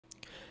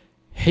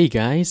Hey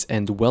guys,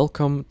 and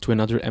welcome to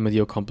another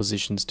Amadeo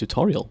compositions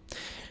tutorial.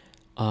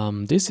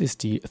 This is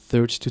the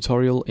third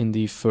tutorial in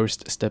the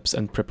first steps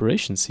and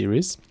preparation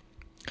series,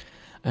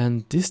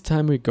 and this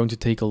time we're going to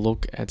take a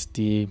look at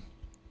the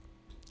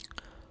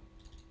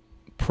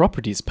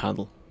properties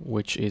panel,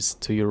 which is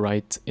to your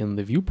right in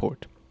the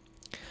viewport.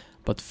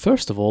 But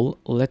first of all,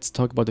 let's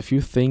talk about a few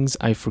things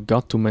I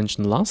forgot to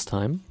mention last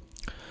time,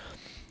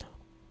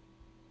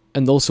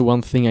 and also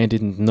one thing I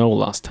didn't know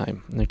last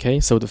time.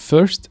 Okay, so the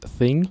first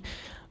thing,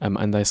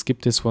 and I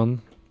skipped this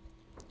one,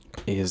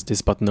 is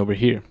this button over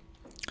here.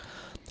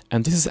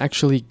 And this is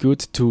actually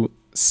good to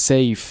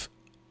save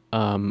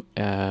a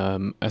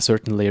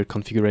certain layer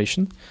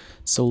configuration.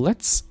 So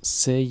let's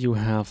say you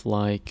have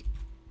like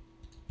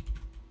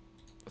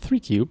 3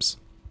 cubes.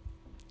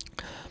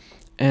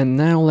 And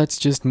now let's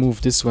just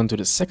move this one to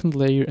the second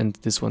layer and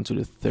this one to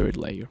the third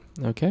layer.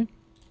 Okay.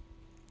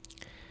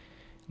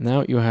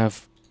 Now you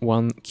have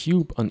 1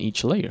 cube on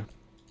each layer.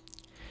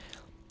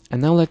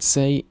 And now let's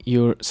say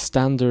your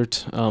standard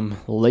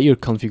layer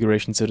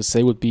configuration, so to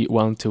say, would be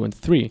 1, 2, and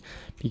 3,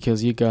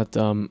 because you got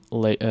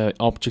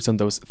objects on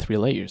those 3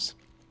 layers.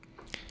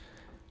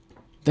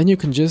 Then you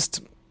can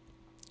just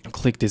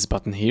click this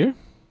button here.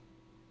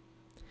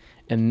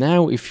 And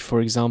now if, for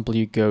example,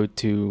 you go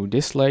to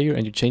this layer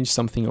and you change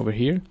something over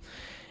here,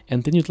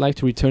 and then you'd like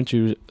to return to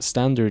your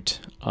standard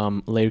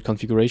layer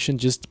configuration,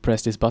 just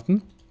press this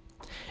button.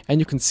 And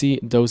you can see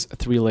those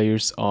 3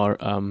 layers are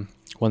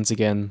once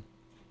again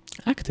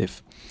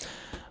active.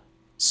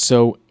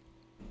 So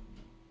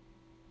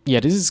yeah,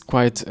 this is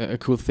quite a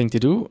cool thing to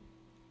do.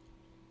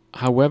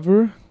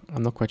 However,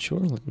 I'm not quite sure,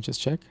 let me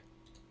just check.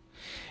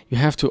 You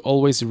have to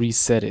always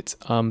reset it.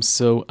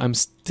 So I'm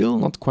still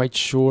not quite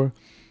sure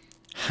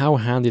how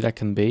handy that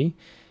can be,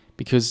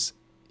 because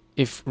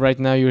if right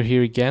now you're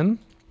here again,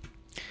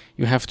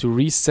 you have to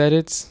reset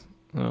it.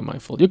 My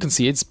fault. You can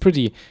see it's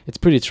pretty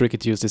tricky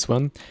to use this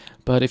one,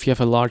 but if you have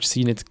a large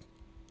scene, it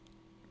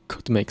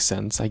could make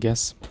sense, I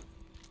guess.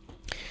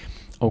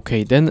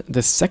 Okay, then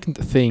the second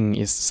thing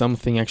is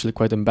something actually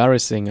quite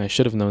embarrassing. I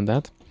should have known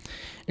that.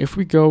 If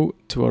we go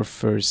to our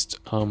first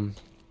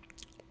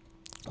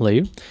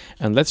layer,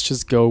 and let's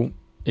just go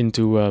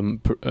into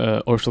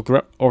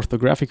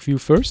orthographic view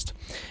first,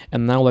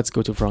 and now let's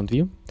go to front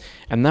view,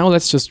 and now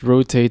let's just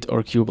rotate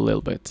our cube a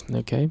little bit.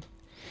 Okay.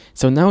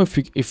 So now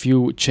if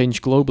you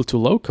change global to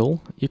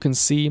local, you can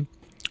see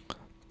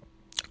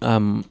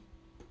the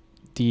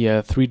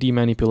 3D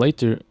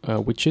manipulator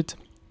widget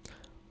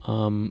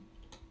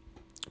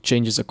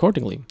changes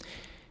accordingly.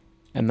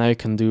 And now you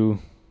can do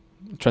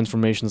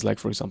transformations like,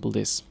 for example,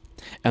 this.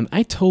 And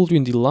I told you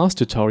in the last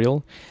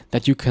tutorial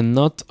that you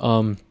cannot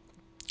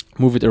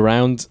move it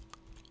around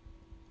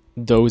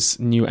those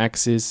new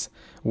axes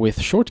with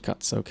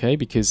shortcuts, okay?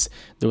 Because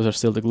those are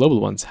still the global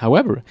ones.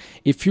 However,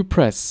 if you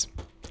press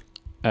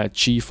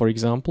G, for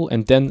example,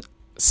 and then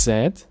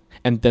Z,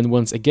 and then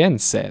once again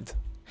Z,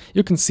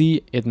 you can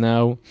see it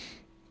now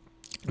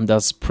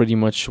does pretty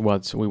much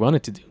what we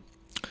wanted to do.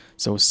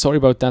 So sorry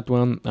about that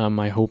one.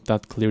 I hope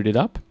that cleared it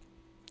up.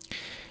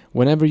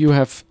 Whenever you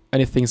have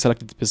anything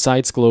selected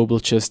besides global,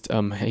 just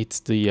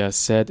hit the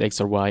Z, X,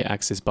 or Y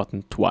axis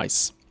button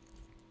twice.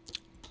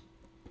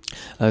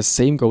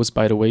 Same goes,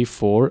 by the way,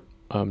 for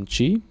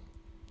G,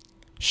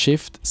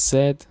 Shift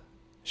Z,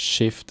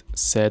 Shift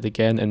Z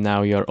again, and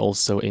now you're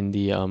also in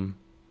the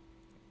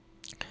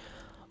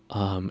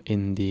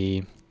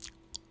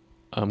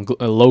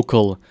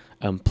local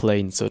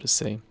plane, so to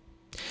say.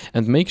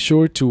 And make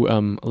sure to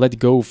let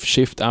go of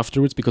Shift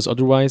afterwards, because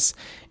otherwise,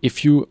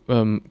 if you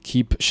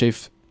keep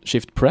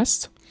Shift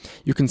pressed,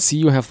 you can see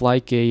you have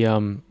like a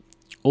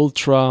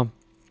ultra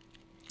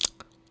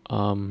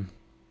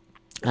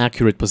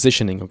accurate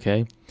positioning.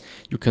 Okay,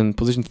 you can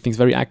position things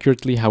very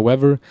accurately.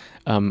 However,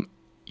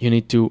 you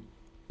need to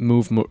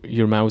move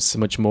your mouse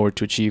much more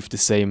to achieve the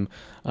same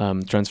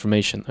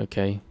transformation.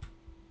 Okay,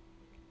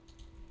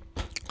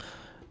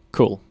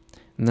 cool.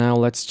 Now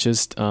let's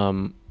just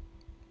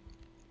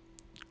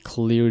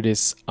clear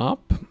this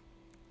up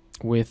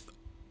with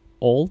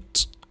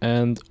Alt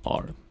and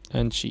R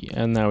and G,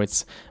 and now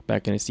it's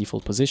back in its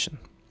default position.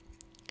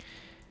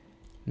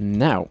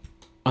 Now,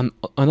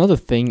 another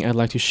thing I'd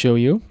like to show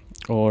you,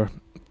 or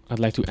I'd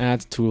like to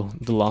add to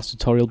the last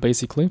tutorial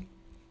basically,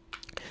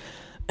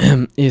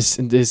 is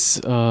this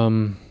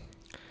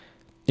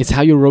it's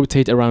how you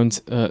rotate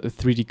around a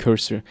 3D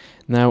cursor.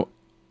 Now,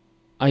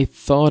 I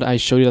thought I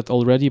showed you that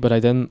already, but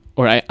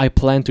I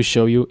planned to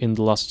show you in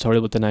the last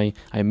tutorial, but then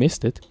I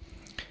missed it.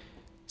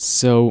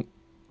 So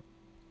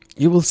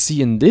you will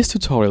see in this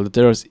tutorial that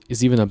there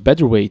is even a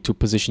better way to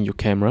position your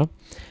camera.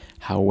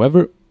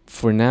 However,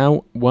 for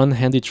now, one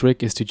handy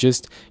trick is to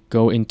just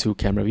go into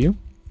camera view,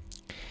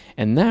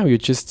 and now you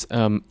just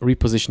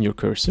reposition your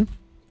cursor.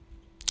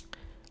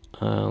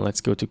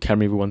 Let's go to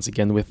camera view once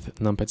again with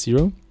numpad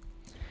 0.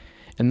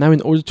 And now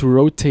in order to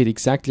rotate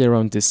exactly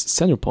around this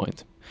center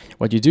point,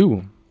 what you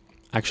do,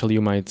 actually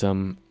you might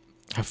have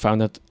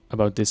found out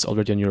about this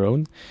already on your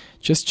own,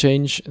 just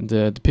change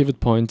the pivot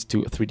point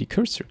to a 3D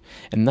cursor.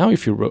 And now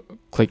if you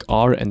click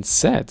R and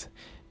Z,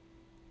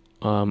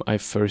 I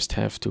first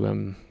have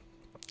to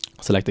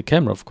select the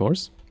camera, of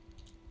course.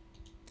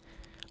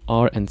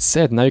 R and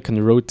Z. Now you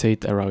can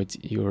rotate around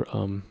your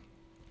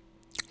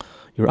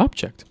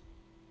object.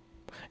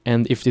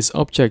 And if this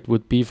object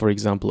would be, for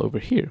example, over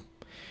here,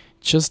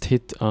 just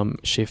hit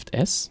Shift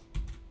S,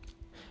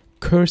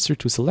 cursor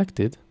to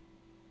selected,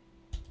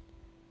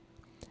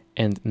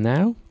 and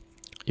now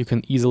you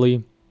can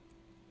easily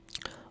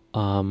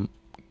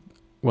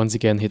once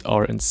again hit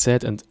R and Z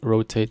and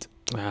rotate.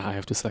 I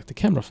have to select the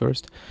camera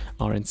first.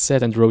 R and Z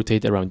and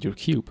rotate around your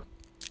cube.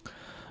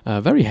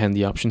 Very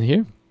handy option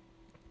here.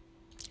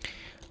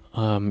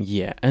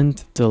 Yeah,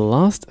 and the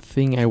last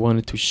thing I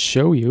wanted to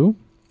show you,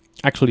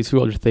 actually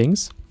two other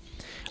things,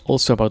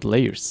 also about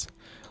layers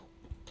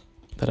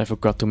that I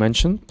forgot to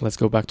mention. Let's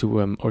go back to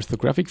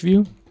orthographic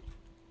view.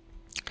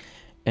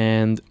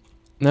 And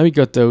now we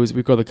got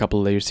a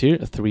couple layers here,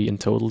 3 in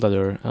total that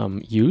are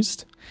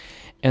used.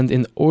 And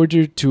in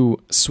order to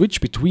switch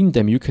between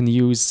them, you can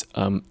use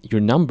your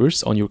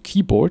numbers on your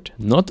keyboard,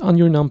 not on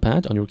your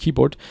numpad, on your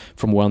keyboard,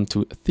 from 1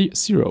 to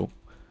 0.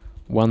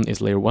 1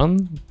 is layer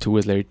 1, 2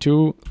 is layer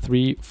 2,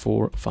 3,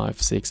 4,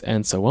 5, 6,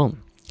 and so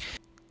on.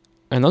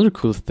 Another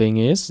cool thing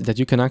is that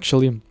you can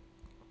actually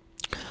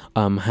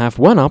have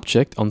one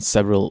object on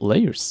several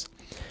layers.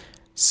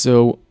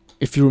 So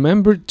if you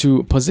remember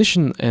to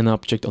position an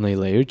object on a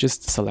layer,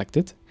 just select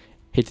it,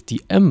 hit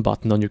the M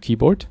button on your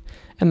keyboard,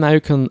 and now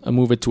you can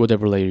move it to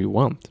whatever layer you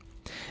want.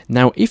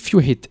 Now if you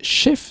hit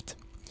Shift,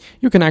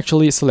 you can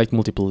actually select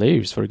multiple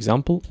layers, for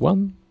example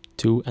 1,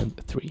 2, and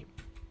 3.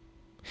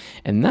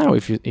 And now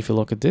if you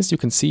look at this, you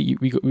can see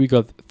we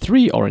got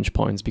 3 orange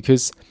points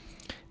because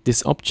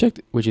this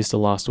object, which is the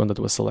last one that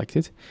was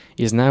selected,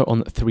 is now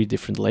on 3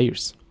 different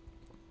layers.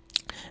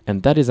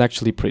 And that is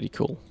actually pretty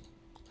cool.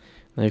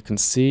 Now you can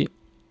see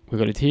we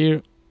got it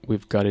here,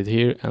 we've got it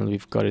here, and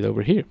we've got it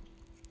over here.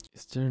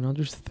 Is there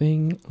another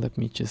thing? Let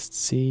me just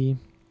see.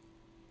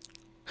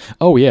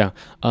 Oh yeah,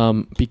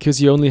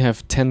 because you only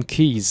have 10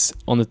 keys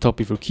on the top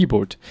of your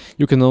keyboard,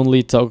 you can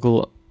only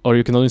toggle, or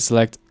you can only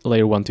select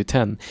layer 1 to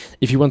 10.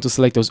 If you want to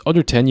select those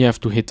other 10, you have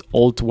to hit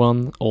Alt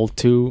 1, Alt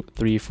 2,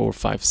 3, 4,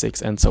 5,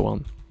 6, and so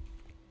on.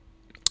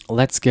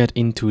 Let's get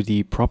into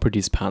the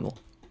properties panel.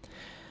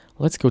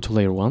 Let's go to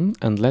layer 1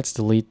 and let's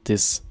delete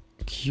this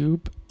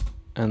cube,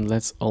 and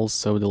let's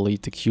also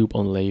delete the cube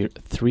on layer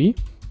 3.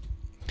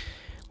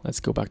 Let's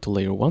go back to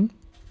layer 1.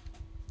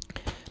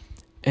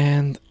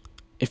 And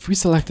if we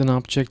select an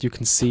object, you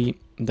can see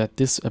that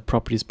this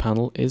properties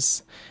panel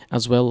is,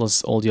 as well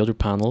as all the other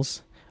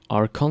panels,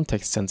 are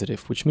context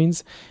sensitive, which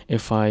means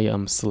if I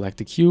select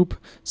the cube,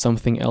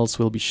 something else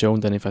will be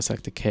shown than if I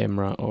select the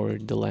camera or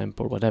the lamp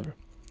or whatever.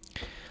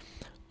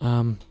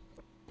 And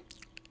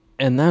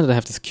now that I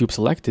have this cube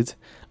selected,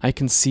 I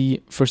can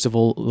see, first of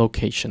all,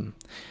 location.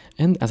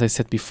 And as I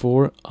said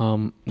before,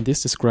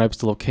 this describes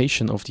the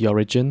location of the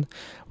origin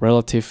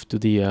relative to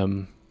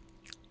the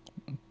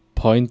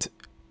point,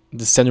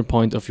 the center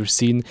point of your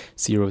scene,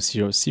 0,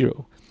 0,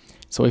 0.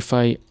 So if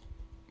I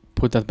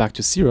put that back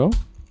to 0,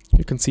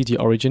 you can see the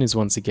origin is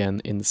once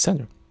again in the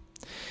center.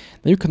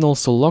 Now you can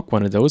also lock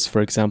one of those,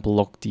 for example,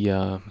 lock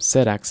the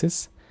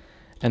Z-axis,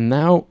 and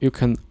now you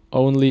can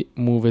only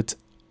move it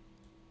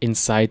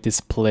inside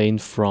this plane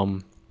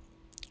from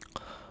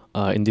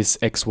in this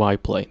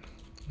XY plane.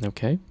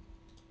 Okay.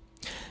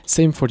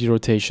 Same for the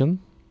rotation.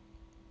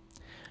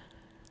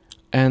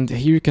 And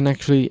here you can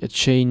actually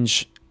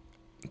change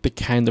the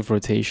kind of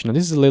rotation. And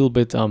this is a little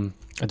bit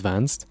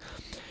advanced.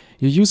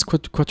 You use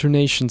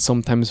quaternation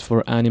sometimes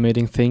for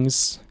animating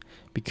things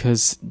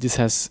because this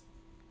has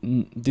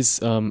this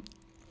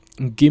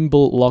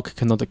gimbal lock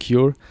cannot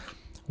occur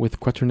with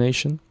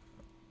quaternation.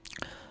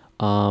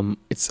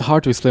 It's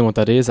hard to explain what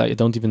that is. I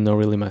don't even know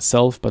really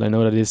myself, but I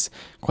know that is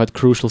quite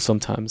crucial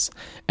sometimes.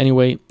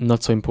 Anyway,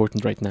 not so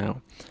important right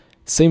now.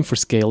 Same for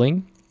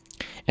scaling.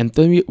 And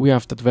then we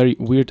have that very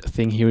weird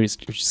thing here,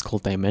 which is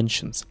called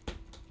dimensions.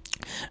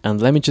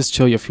 And let me just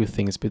show you a few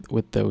things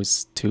with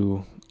those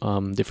two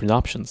different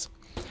options.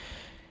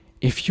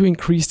 If you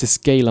increase the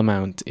scale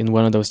amount in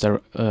one of those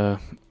on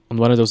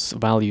one of those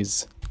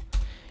values,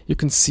 you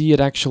can see it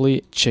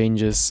actually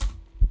changes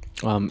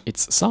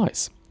its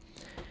size.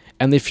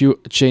 And if you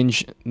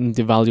change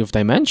the value of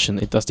dimension,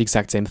 it does the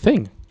exact same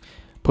thing.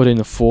 Put in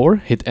a 4,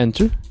 hit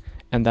enter,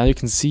 and now you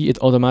can see it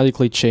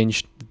automatically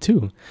changed the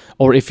 2.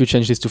 Or if you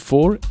change this to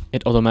 4,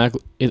 it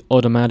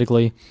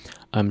automatically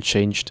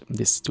changed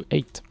this to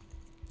 8.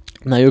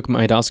 Now you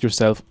might ask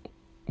yourself,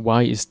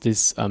 why is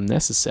this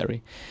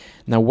necessary?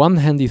 Now one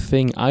handy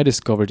thing I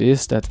discovered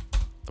is that,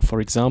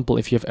 for example,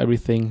 if you have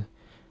everything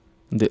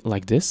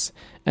like this,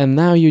 and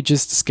now you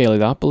just scale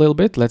it up a little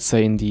bit, let's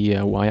say in the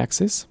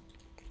y-axis,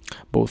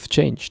 both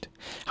changed.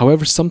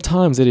 However,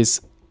 sometimes it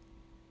is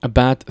a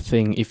bad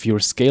thing if your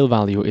scale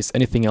value is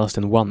anything else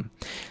than 1.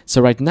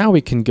 So right now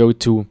we can go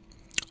to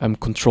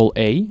Control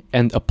A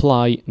and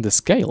apply the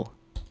scale.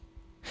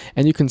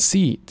 And you can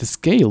see the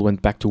scale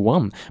went back to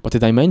 1, but the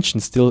dimension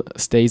still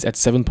stays at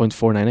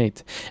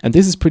 7.498. And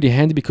this is pretty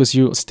handy because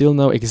you still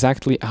know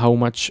exactly how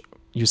much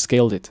you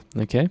scaled it,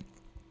 okay?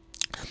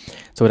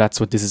 So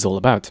that's what this is all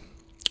about.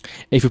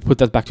 If you put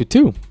that back to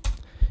 2,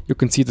 you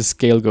can see the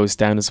scale goes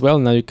down as well.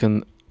 Now you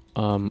can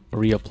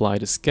reapply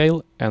the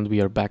scale, and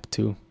we are back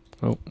to,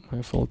 oh,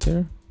 my fault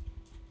there.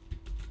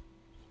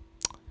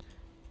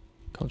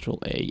 Control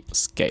A,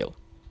 scale.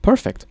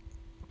 Perfect.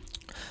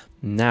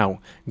 Now,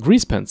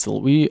 grease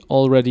pencil. We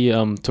already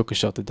took a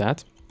shot at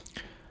that.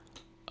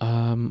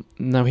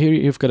 Now here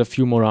you've got a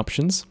few more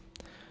options.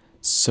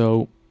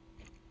 So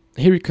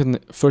here you can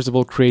first of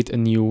all create a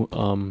new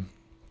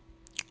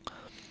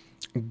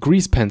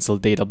grease pencil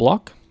data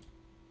block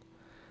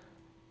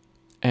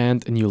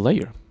and a new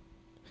layer.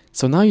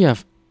 So now you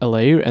have a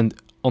layer, and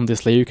on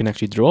this layer you can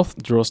actually draw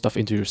stuff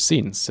into your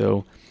scene.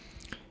 So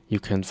you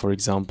can, for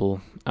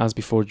example, as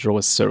before, draw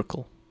a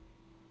circle.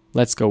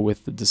 Let's go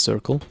with the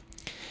circle.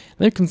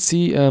 Now you can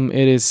see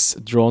it is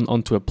drawn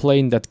onto a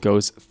plane that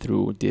goes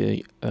through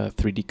the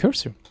 3D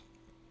cursor.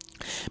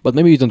 But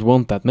maybe you don't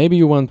want that. Maybe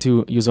you want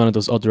to use one of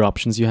those other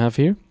options you have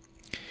here.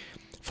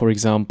 For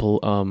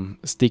example,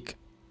 stick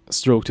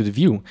stroke to the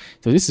view.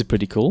 So this is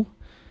pretty cool.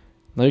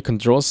 Now you can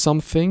draw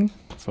something,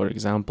 for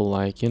example,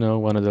 like, you know,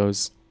 one of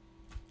those,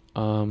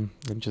 let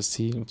me just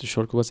see what the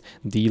shortcut was,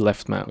 D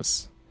left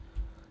mouse.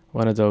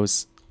 One of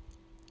those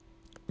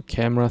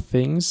camera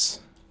things,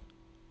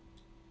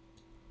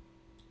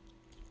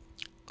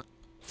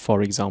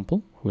 for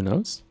example, who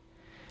knows.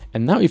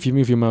 And now if you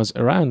move your mouse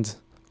around,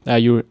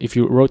 if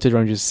you rotate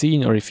around your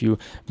scene, or if you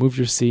move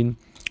your scene,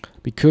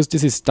 because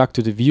this is stuck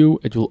to the view,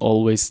 it will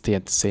always stay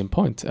at the same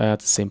point,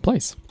 at the same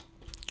place.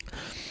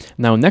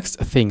 Now next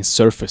thing,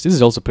 surface. This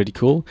is also pretty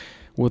cool.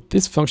 With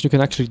this function you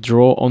can actually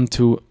draw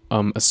onto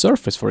a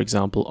surface, for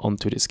example,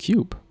 onto this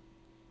cube.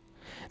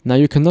 Now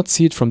you cannot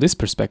see it from this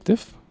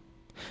perspective,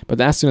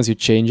 but as soon as you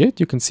change it,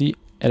 you can see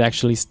it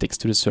actually sticks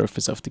to the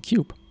surface of the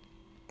cube.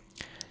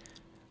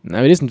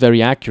 Now it isn't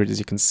very accurate, as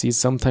you can see.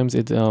 Sometimes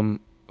it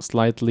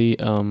slightly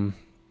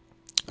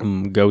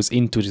goes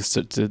into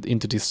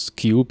this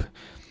cube,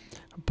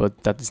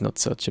 but that is not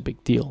such a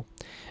big deal.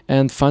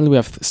 And finally we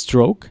have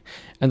stroke,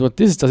 and what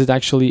this does, it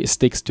actually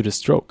sticks to the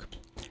stroke.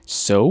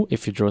 So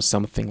if you draw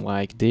something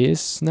like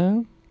this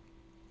now,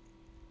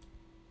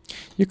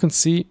 you can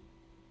see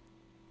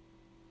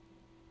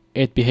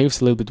it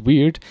behaves a little bit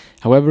weird.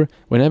 However,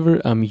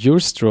 whenever your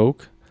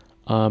stroke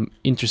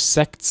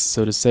intersects,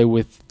 so to say,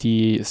 with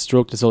the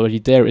stroke that's already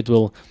there, it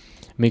will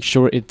make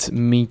sure it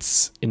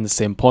meets in the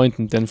same point,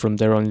 and then from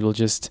there on it will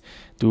just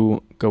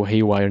go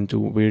haywire and do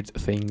weird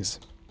things.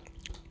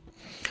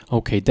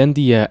 Okay, then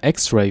the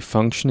X-ray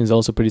function is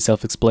also pretty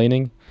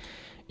self-explaining.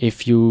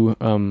 If you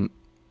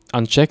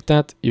uncheck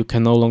that, you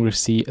can no longer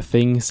see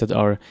things that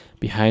are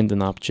behind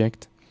an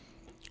object.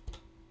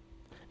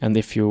 And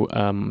if you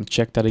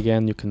check that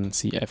again, you can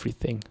see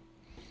everything.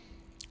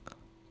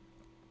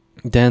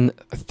 Then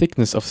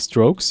thickness of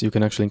strokes, you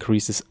can actually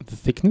increase the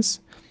thickness.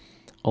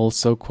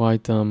 Also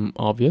quite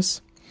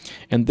obvious.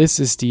 And this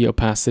is the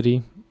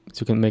opacity,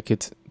 so you can make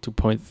it to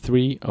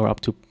 0.3 or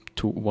up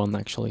to 1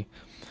 actually.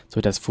 So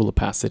it has full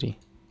opacity.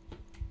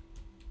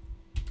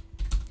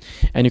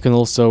 And you can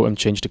also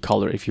change the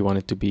color if you want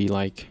it to be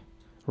like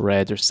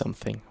red or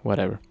something,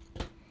 whatever.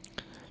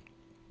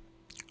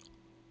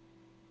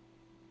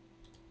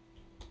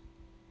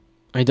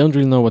 I don't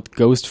really know what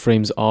ghost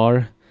frames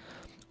are.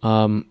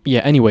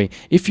 Yeah, anyway,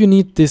 if you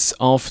need this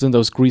often,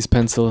 this grease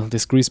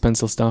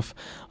pencil stuff,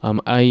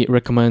 I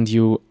recommend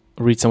you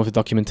read some of the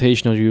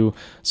documentation, or you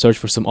search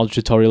for some other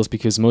tutorials,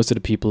 because most of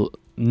the people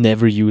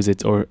never use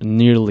it, or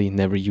nearly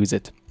never use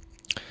it.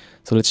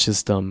 So let's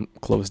just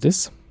close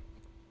this.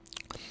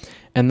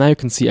 And now you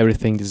can see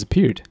everything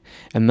disappeared.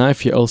 And now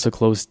if you also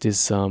close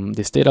this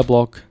data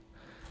block,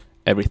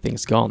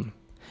 everything's gone.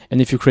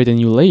 And if you create a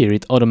new layer,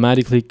 it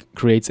automatically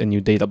creates a new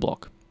data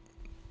block.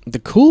 The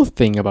cool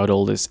thing about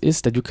all this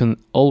is that you can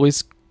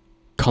always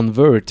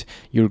convert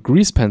your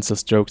grease pencil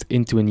strokes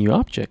into a new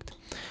object.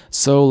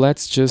 So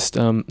let's just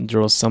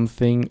draw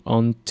something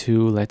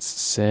onto, let's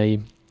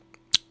say,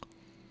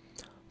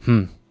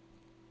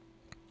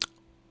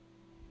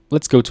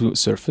 let's go to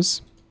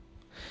surface,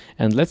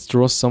 and let's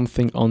draw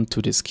something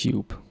onto this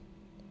cube,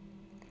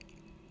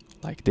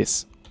 like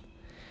this.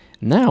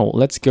 Now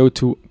let's go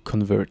to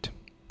convert,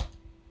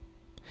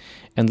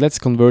 and let's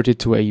convert it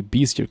to a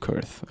Bezier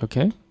curve,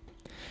 okay?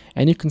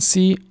 And you can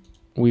see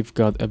we've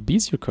got a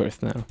Bezier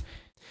curve now.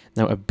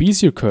 Now a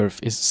Bezier curve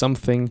is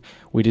something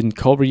we didn't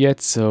cover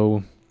yet,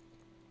 so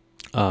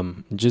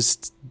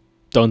just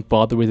don't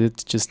bother with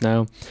it just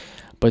now.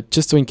 But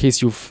just so in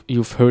case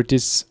you've heard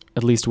this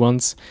at least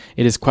once,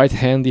 it is quite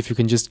handy if you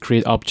can just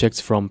create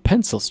objects from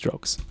pencil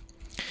strokes.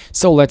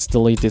 So let's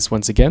delete this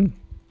once again,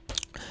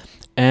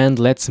 and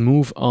let's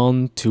move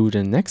on to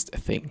the next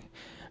thing.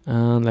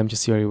 Let me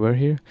just see where we were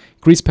here.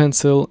 Grease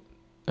pencil,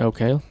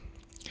 okay.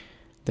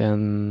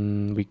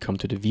 Then we come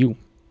to the view.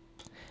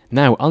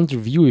 Now under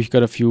view you've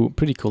got a few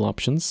pretty cool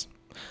options.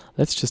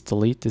 Let's just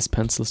delete this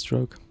pencil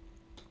stroke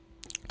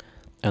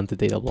and the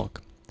data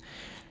block.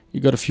 You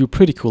got a few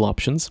pretty cool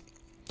options.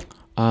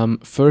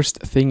 First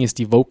thing is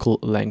the focal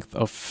length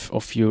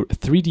of your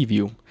 3D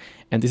view,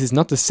 and this is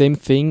not the same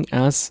thing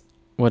as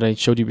what I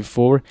showed you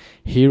before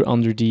here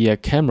under the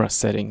camera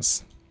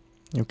settings.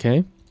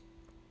 Okay,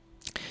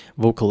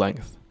 focal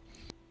length.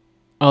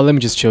 Let me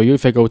just show you.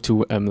 If I go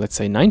to let's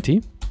say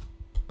 90,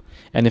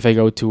 and if I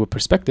go to a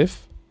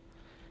perspective,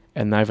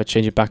 and now if I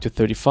change it back to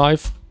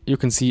 35, you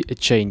can see it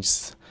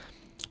changes,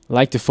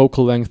 like the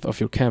focal length of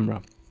your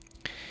camera.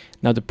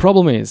 Now the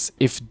problem is,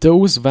 if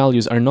those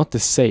values are not the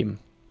same,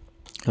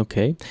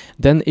 okay,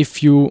 then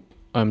if you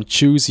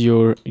choose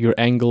your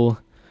angle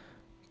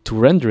to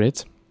render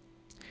it,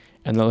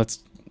 and now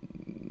let's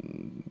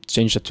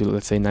change that to,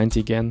 let's say, 90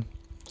 again.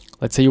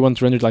 Let's say you want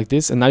to render it like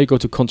this, and now you go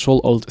to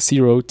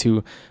Ctrl-Alt-0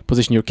 to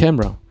position your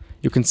camera.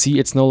 You can see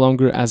it's no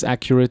longer as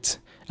accurate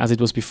as it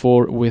was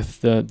before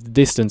with the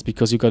distance,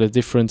 because you got a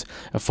different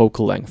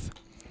focal length.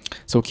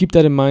 So keep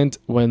that in mind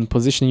when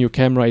positioning your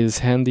camera. It is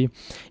handy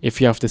if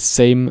you have the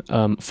same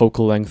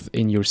focal length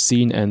in your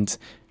scene and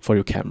for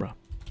your camera.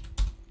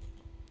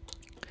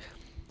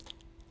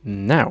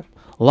 Now,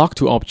 lock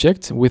to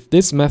object. With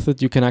this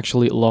method you can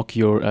actually lock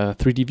your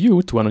 3D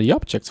view to one of the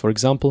objects. For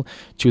example,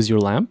 choose your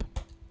lamp,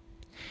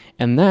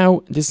 and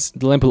now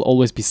the lamp will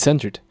always be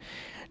centered.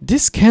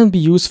 This can be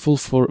useful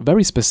for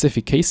very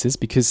specific cases,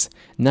 because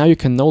now you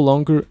can no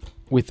longer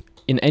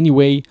in any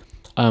way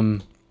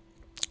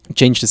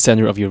change the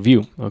center of your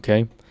view,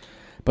 okay?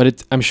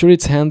 But I'm sure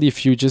it's handy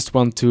if you just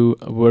want to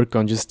work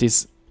on just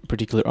this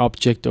particular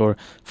object, or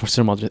for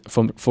some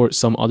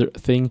other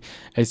thing.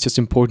 It's just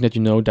important that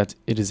you know that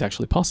it is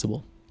actually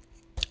possible.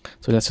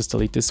 So let's just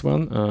delete this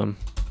one.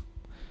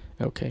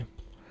 Okay,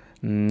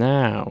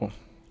 now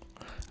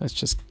let's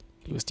just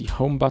use the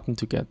home button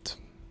to get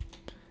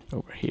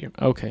over here.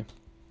 Okay,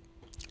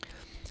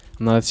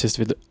 now let's just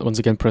once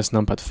again press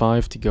numpad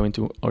 5 to go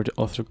into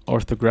the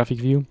orthographic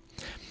view.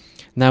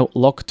 Now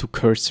lock to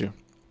cursor.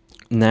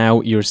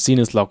 Now your scene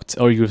is locked,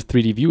 or your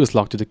 3D view is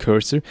locked to the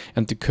cursor,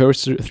 and the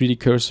cursor, 3D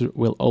cursor,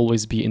 will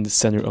always be in the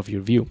center of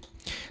your view.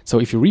 So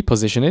if you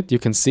reposition it, you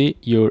can see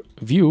your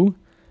view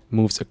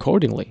moves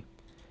accordingly.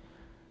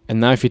 And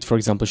now if you hit, for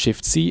example,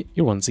 Shift C,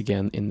 you're once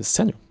again in the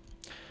center.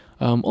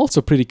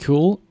 Also pretty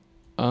cool.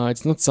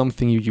 It's not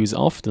something you use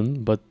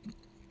often, but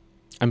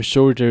I'm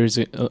sure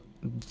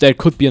there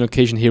could be an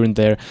occasion here and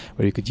there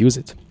where you could use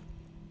it.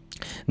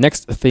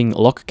 Next thing,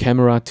 lock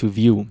camera to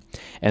view,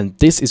 and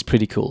this is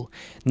pretty cool.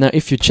 Now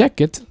if you check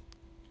it,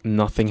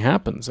 nothing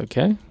happens,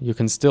 okay? You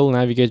can still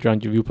navigate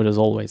around your viewport as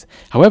always.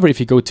 However, if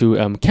you go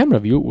to camera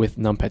view with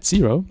numpad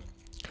 0,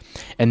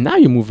 and now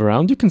you move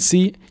around, you can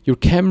see your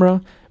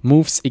camera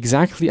moves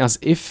exactly as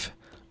if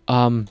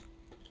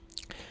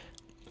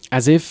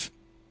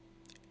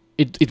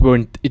it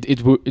weren't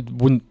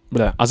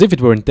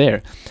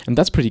there. And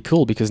that's pretty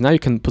cool, because now you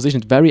can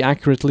position it very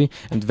accurately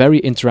and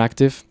very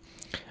interactive.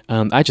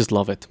 I just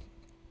love it.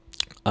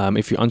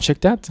 If you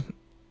uncheck that,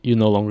 you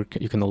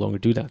can no longer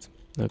do that.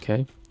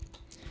 Okay.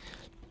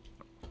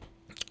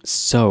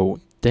 So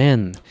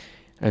then,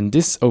 and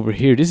this over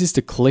here, this is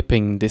the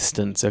clipping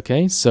distance.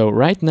 Okay. So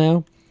right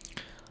now,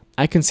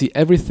 I can see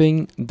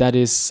everything that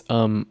is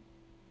 1000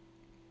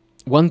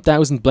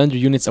 Blender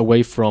units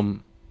away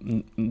from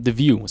the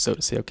view, so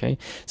to say. Okay.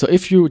 So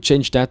if you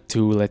change that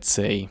to, let's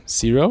say,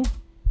 0.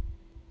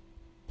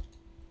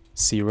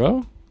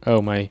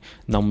 Oh, my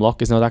num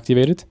lock is not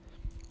activated.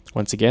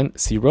 Once again,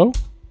 0.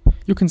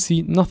 You can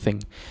see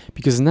nothing,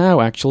 because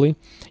now actually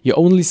you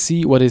only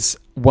see what is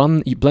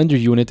one Blender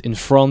unit in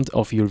front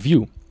of your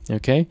view.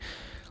 Okay,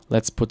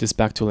 let's put this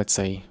back to, let's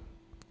say,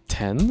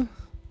 10,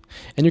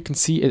 and you can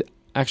see it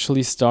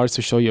actually starts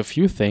to show you a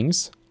few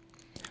things.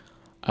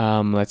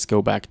 Let's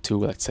go back to,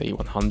 let's say,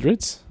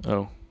 100.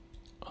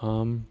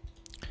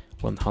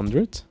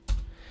 100,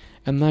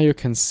 and now you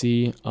can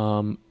see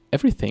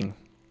everything.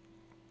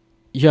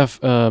 You have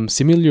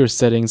similar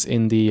settings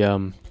in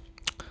the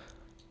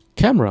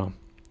camera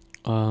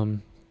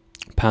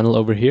panel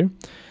over here,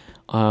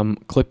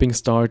 clipping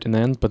start and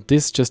end, but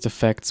this just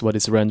affects what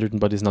is rendered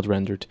and what is not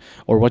rendered,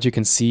 or what you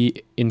can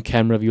see in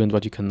camera view and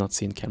what you cannot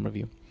see in camera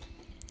view.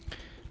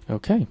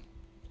 Okay,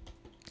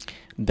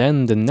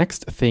 then the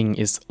next thing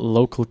is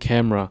local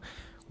camera.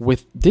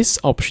 With this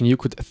option you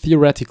could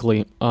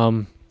theoretically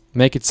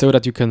make it so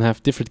that you can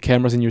have different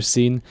cameras in your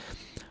scene.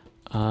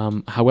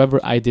 However,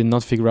 I did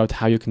not figure out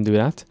how you can do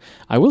that.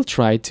 I will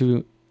try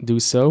to do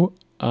so,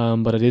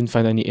 but I didn't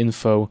find any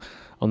info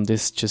on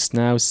this just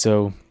now,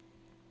 so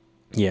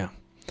yeah,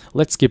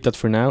 let's skip that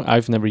for now.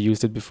 I've never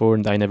used it before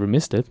and I never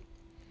missed it.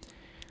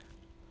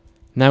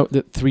 Now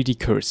the 3D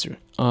cursor.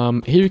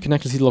 Here you can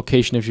actually see the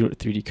location of your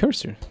 3D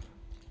cursor.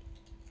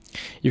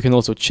 You can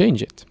also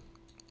change it.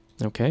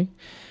 Okay.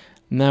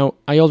 Now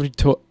I already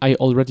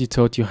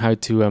taught you how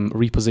to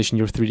reposition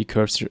your 3D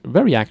cursor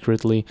very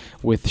accurately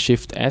with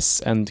Shift S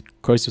and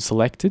cursor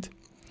selected.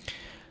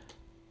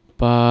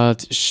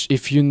 But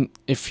if you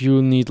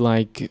need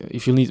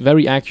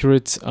very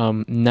accurate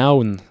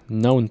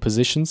known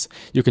positions,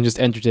 you can just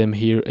enter them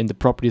here in the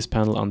properties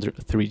panel under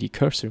 3D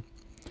cursor.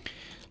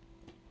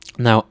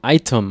 Now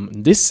item,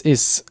 this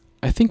is,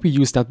 I think we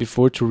used that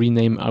before to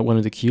rename one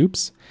of the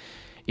cubes.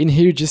 In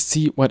here, just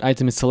see what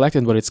item is selected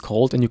and what it's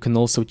called, and you can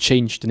also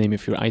change the name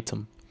of your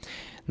item.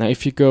 Now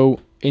if you go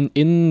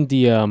in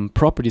the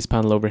properties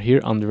panel over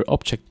here under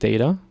object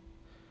data,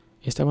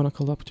 is that one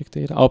called object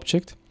data?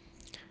 Object.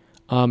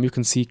 You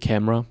can see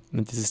camera,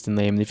 and this is the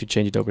name. And if you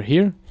change it over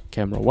here,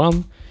 camera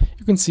 1,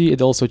 you can see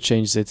it also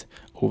changes it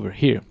over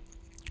here.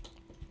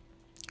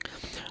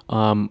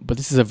 But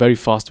this is a very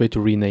fast way to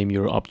rename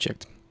your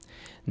object.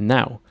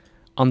 Now,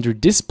 under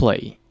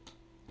display,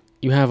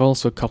 you have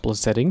also a couple of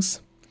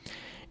settings.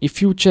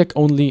 If you check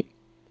only,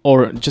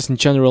 or just in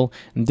general,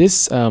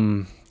 this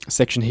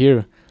section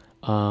here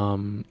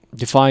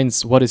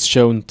defines what is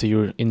shown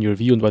to in your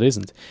view and what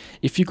isn't.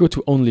 If you go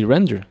to only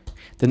render,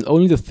 then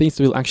only the things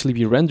that will actually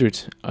be rendered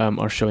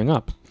are showing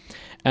up.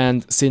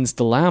 And since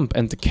the lamp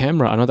and the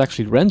camera are not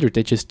actually rendered,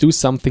 they just do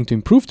something to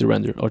improve the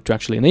render or to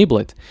actually enable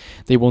it,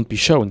 they won't be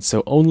shown.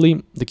 So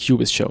only the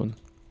cube is shown.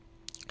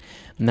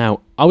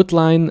 Now,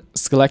 outline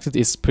selected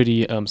is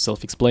pretty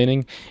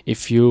self-explaining.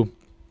 If you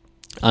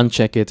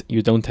uncheck it,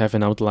 you don't have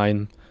an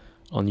outline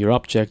on your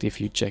object. If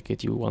you check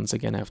it, you once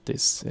again have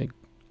this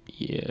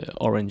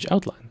orange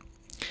outline.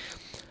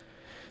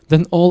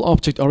 Then all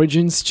object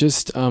origins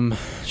just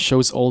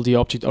shows all the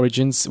object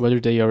origins, whether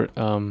they are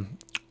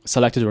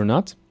selected or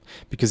not,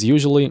 because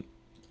usually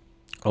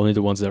only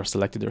the ones that are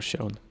selected are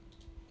shown.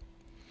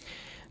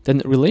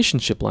 Then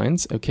relationship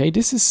lines. Okay,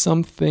 this is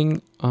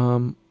something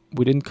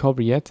we didn't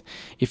cover yet.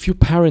 If you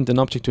parent an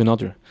object to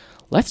another,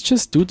 let's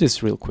just do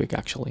this real quick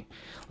actually.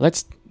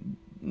 Let's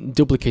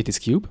duplicate this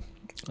cube.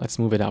 Let's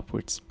move it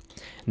upwards.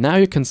 Now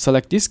you can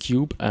select this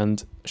cube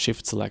and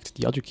shift select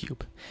the other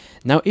cube.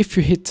 Now if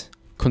you hit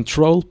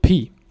Control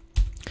P,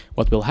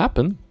 what will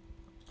happen?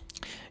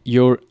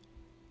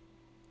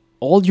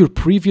 All your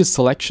previous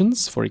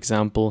selections, for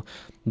example,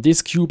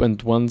 this cube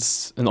and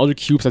other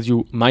cubes that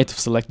you might have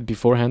selected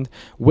beforehand,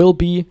 will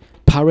be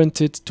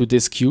parented to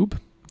this cube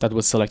that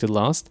was selected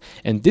last,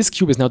 and this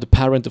cube is now the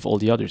parent of all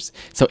the others.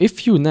 So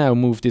if you now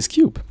move this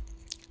cube,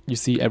 you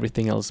see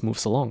everything else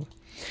moves along.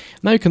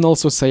 Now you can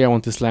also say I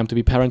want this lamp to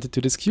be parented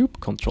to this cube,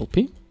 Control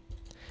P,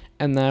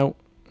 and now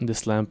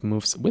this lamp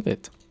moves with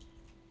it.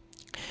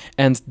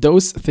 And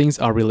those things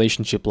are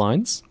relationship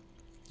lines.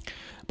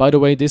 By the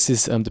way, this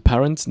is the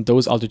parents,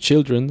 those are the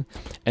children,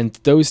 and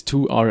those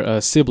two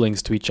are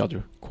siblings to each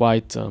other,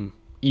 quite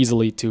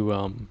easily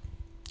to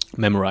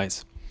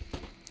memorize.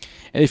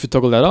 And if you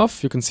toggle that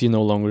off, you can see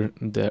no longer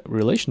the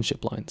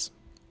relationship lines.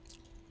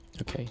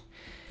 Okay,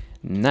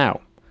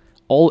 now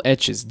all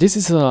edges. This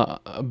is a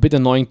bit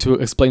annoying to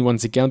explain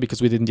once again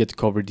because we didn't yet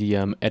cover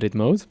the edit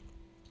mode.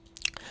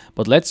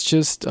 But let's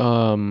just,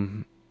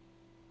 by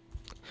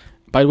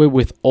the way,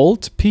 with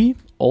Alt P,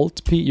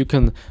 you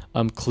can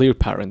clear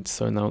parent.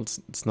 So now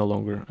it's no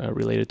longer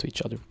related to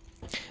each other.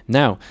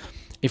 Now,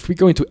 if we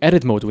go into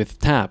edit mode with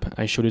tab,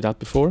 I showed you that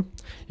before,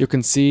 you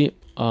can see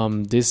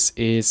this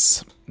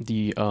is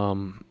the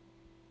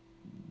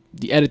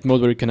edit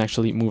mode where you can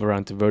actually move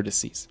around the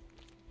vertices.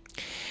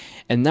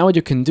 And now what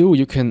you can do,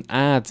 you can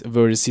add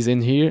vertices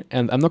in here,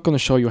 and I'm not going to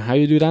show you how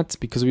you do that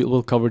because we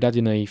will cover that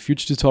in a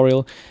future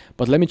tutorial,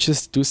 but let me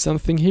just do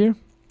something here,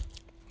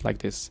 like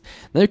this.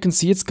 Now you can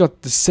see it's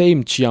got the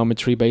same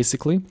geometry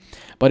basically,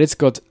 but it's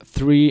got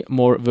 3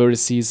 more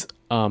vertices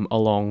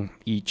along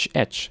each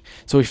edge.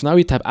 So if now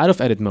we tap out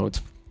of edit mode,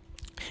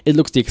 it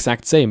looks the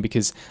exact same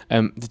because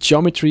the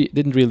geometry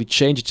didn't really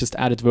change, it just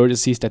added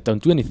vertices that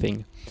don't do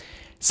anything.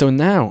 So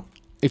now,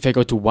 if I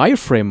go to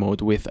wireframe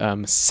mode with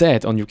Z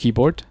on your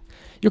keyboard,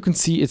 you can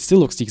see it still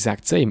looks the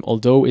exact same,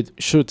 although it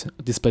should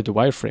display the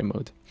wireframe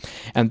mode.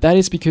 And that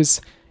is because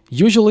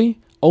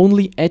usually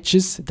only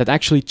edges that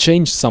actually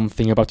change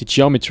something about the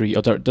geometry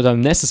or that are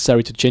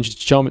necessary to change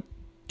the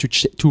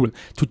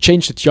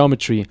change the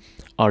geometry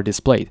are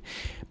displayed.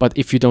 But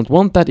if you don't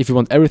want that, if you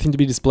want everything to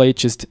be displayed,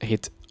 just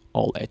hit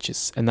all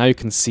edges. And now you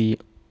can see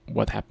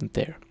what happened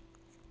there.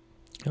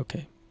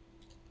 Okay.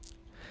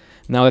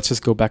 Now let's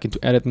just go back into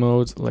edit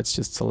mode. Let's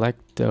just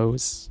select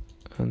those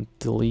and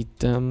delete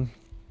them.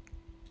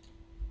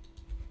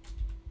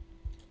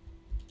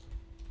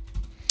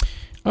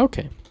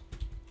 Okay.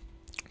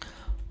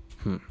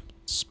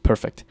 It's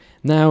perfect.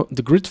 Now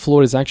the grid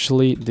floor is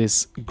actually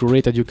this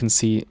grid that you can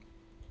see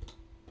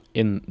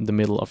in the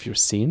middle of your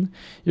scene.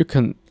 You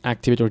can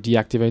activate or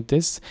deactivate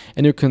this,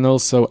 and you can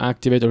also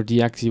activate or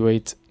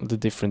deactivate the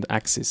different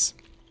axes.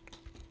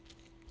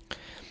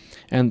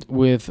 And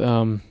with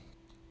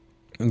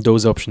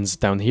those options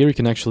down here, you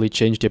can actually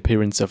change the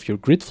appearance of your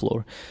grid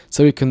floor.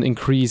 So you can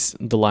increase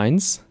the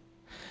lines,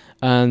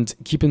 and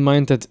keep in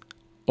mind that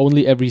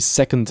only every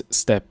second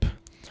step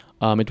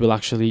it will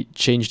actually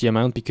change the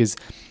amount, because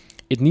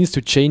it needs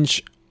to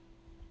change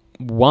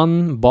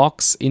one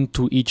box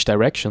into each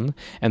direction,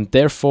 and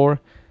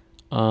therefore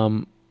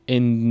on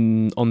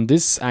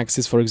this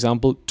axis, for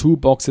example, 2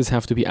 boxes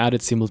have to be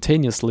added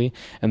simultaneously,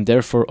 and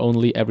therefore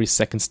only every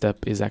second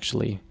step is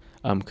actually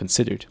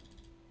considered.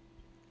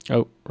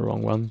 Oh,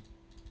 wrong one.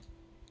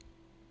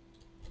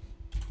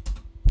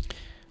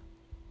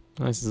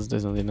 This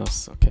isn't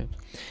enough. Okay.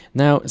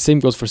 Now, same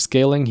goes for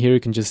scaling. Here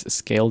you can just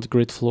scale the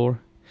grid floor.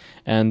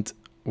 And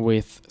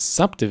with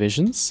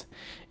subdivisions,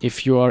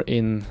 if you are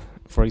in,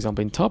 for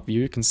example, in top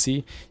view, you can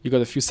see you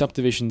got a few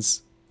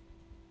subdivisions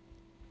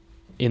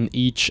in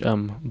each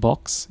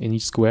box, in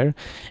each square,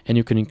 and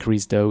you can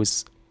increase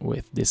those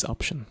with this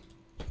option.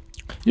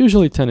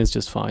 Usually 10 is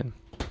just fine.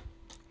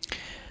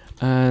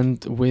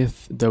 And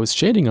with those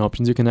shading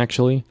options, you can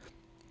actually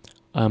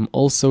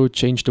also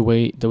change the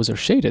way those are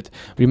shaded.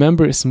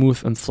 Remember,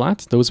 smooth and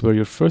flat, those were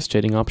your first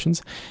shading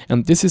options.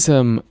 And this is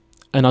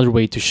another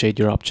way to shade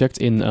your object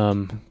in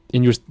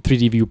your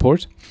 3D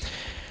viewport.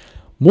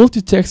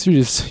 Multi-texture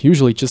is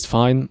usually just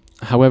fine.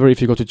 However,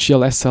 if you go to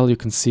GLSL, you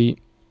can see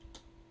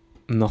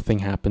nothing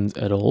happens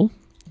at all.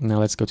 Now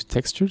let's go to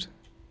textured.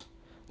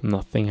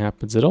 Nothing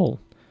happens at all.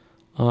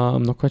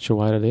 I'm not quite sure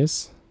why that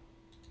is.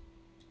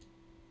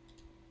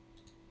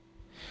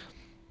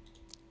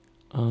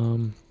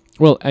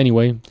 Well,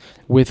 anyway,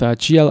 with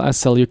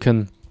GLSL you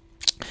can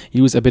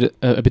use a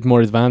bit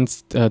more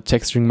advanced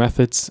texturing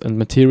methods and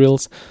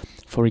materials.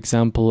 For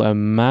example,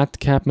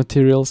 matcap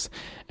materials,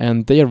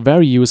 and they are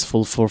very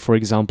useful for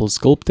example,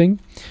 sculpting,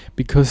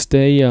 because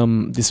they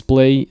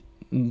display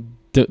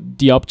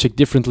the object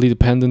differently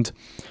dependent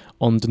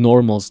on the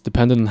normals,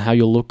 dependent on how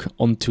you look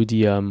onto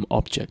the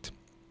object.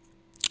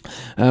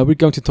 We're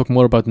going to talk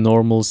more about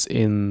normals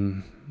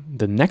in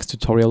the next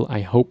tutorial,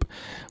 I hope,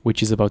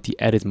 which is about the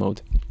edit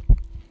mode.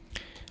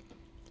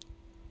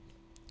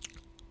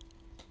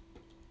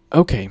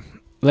 Okay,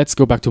 let's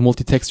go back to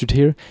multi-textured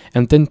here,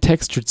 and then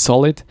textured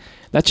solid.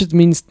 That just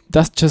means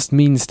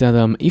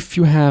that if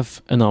you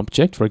have an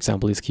object, for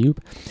example this cube,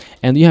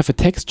 and you have a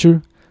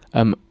texture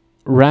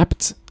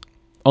wrapped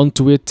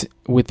onto it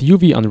with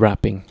UV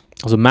unwrapping,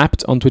 also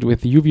mapped onto it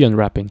with UV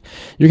unwrapping,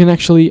 you can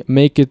actually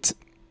make it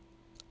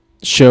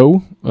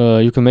show.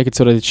 You can make it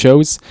so that it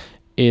shows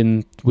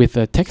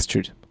with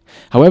textured.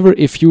 However,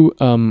 if you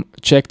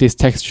check this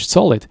texture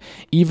solid,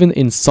 even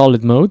in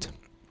solid mode,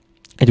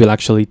 it will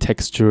actually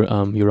texture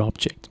your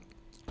object.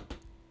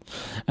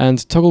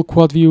 And toggle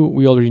quad view,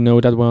 we already know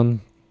that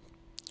one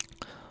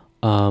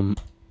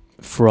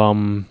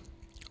from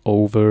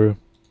over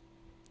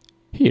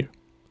here.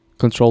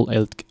 Control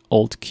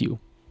Alt Q.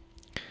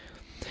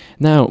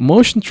 Now,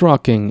 motion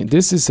tracking.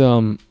 This is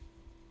I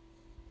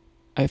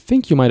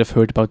think you might have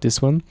heard about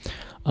this one.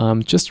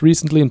 Just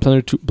recently in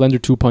Blender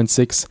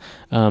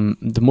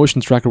 2.6, the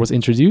motion tracker was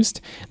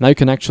introduced. Now you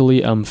can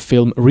actually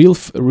film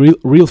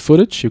real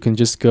footage. You can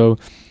just go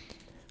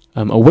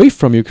away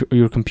from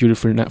your computer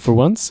for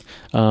once,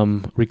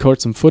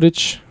 record some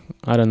footage,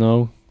 I don't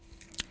know,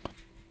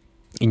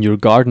 in your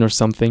garden or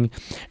something,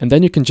 and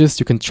then you can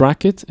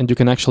track it, and you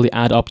can actually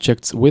add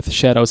objects with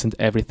shadows and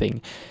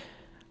everything.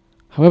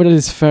 However, that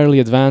is fairly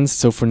advanced,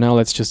 so for now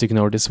let's just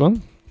ignore this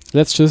one.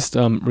 Let's just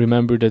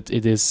remember that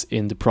it is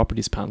in the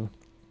properties panel.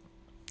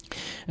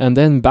 And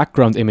then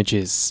background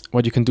images.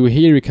 What you can do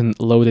here, you can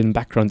load in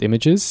background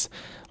images.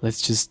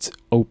 Let's just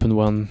open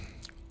one.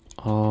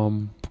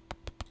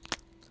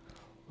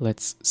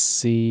 Let's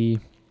see.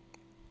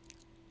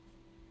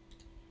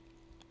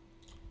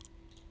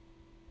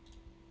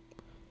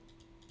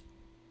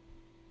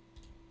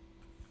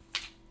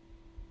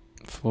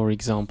 For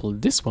example,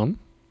 this one.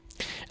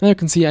 And you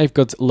can see I've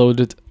got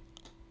loaded.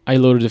 I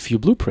loaded a few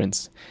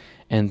blueprints,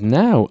 and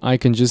now I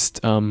can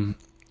just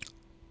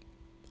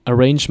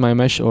arrange my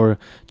mesh or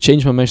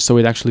change my mesh so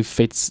it actually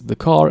fits the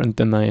car, and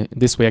then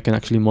this way I can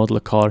actually model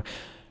a car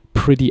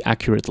pretty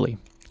accurately.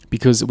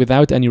 Because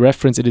without any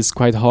reference it is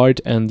quite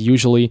hard, and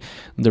usually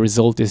the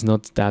result is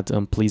not that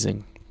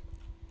pleasing.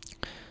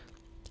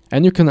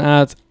 And you can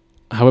add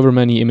however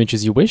many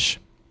images you wish.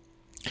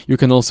 You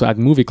can also add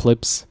movie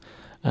clips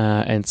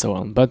and so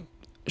on. But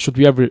should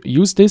we ever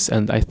use this,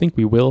 and I think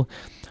we will,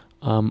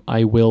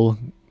 I will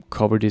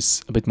cover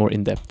this a bit more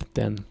in depth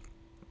then.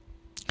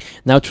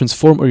 Now,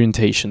 transform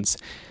orientations.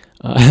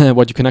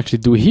 What you can actually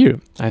do here,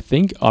 I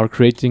think, are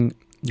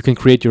you can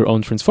create your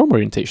own transform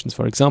orientations.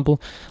 For example,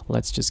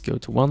 let's just go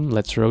to one,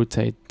 let's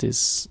rotate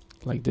this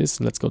like this,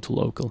 and let's go to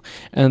local.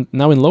 And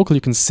now in local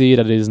you can see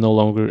that it is no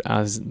longer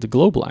as the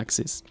global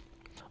axis.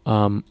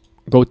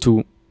 Go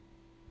to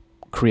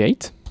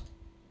create,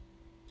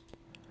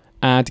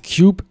 add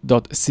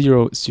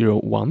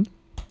cube.001,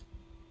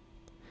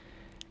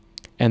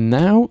 and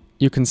now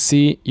you can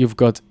see you've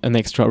got an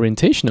extra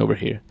orientation over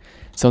here.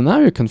 So now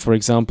you can, for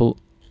example,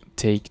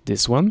 take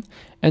this one,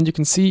 and you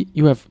can see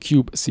you have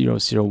cube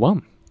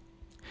 001.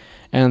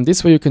 And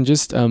this way you can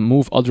just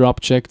move other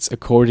objects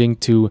according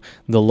to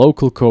the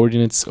local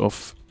coordinates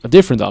of a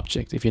different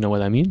object, if you know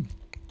what I mean.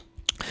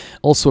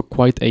 Also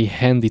quite a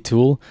handy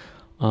tool.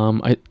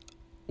 One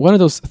of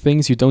those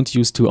things you don't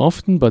use too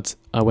often, but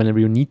whenever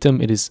you need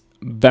them, it is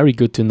very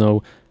good to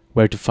know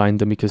where to find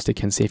them, because they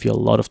can save you a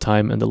lot of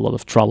time and a lot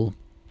of trouble.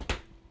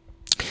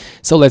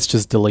 So let's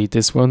just delete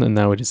this one, and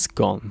now it is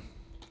gone.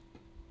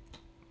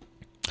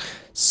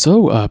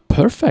 So,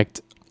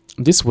 perfect.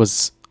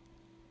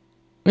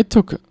 It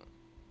took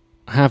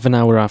half an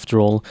hour after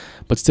all,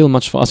 but still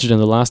much faster than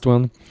the last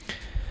one.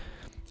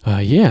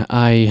 Yeah,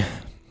 I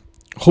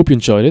hope you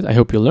enjoyed it. I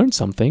hope you learned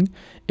something.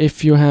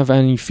 If you have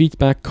any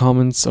feedback,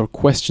 comments, or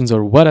questions,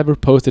 or whatever,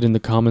 post it in the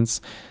comments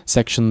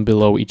section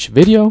below each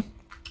video.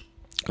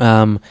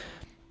 Yeah,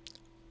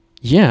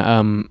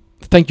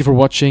 thank you for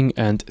watching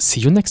and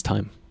see you next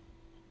time.